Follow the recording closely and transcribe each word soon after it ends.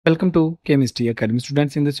Welcome to Chemistry Academy.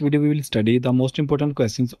 Students, in this video, we will study the most important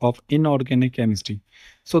questions of inorganic chemistry.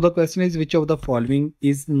 So the question is, which of the following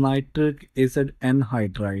is nitric acid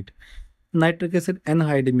anhydride? Nitric acid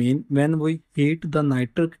anhydride mean when we heat the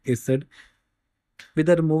nitric acid with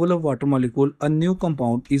the removal of water molecule, a new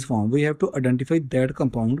compound is formed. We have to identify that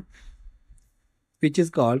compound, which is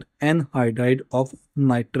called anhydride of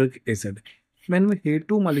nitric acid. When we heat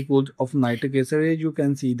two molecules of nitric acid, you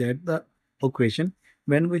can see that the equation,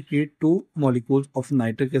 when we heat two molecules of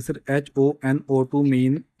nitric acid HO and O2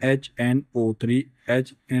 mean HNO3.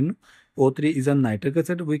 HNO3 is a nitric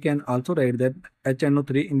acid. We can also write that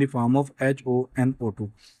HNO3 in the form of HO and O2.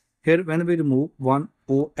 Here when we remove one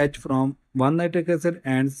OH from one nitric acid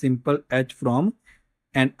and simple H from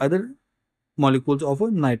and other molecules of a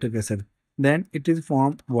nitric acid, then it is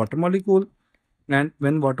formed water molecule, and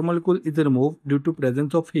when water molecule is removed due to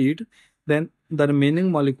presence of heat, then the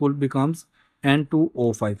remaining molecule becomes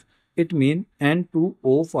N2O5. It means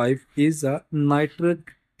N2O5 is a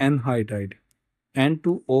nitric anhydride.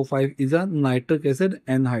 N2O5 is a nitric acid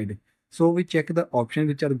anhydride. So we check the options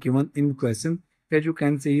which are given in question. As you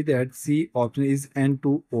can see that C option is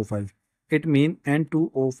N2O5. It means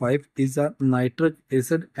N2O5 is a nitric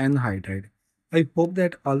acid anhydride. I hope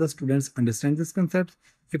that all the students understand this concept.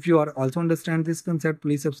 If you are also understand this concept,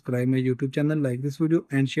 please subscribe my YouTube channel, like this video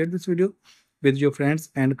and share this video with your friends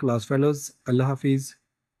and class fellows. Allah Hafiz.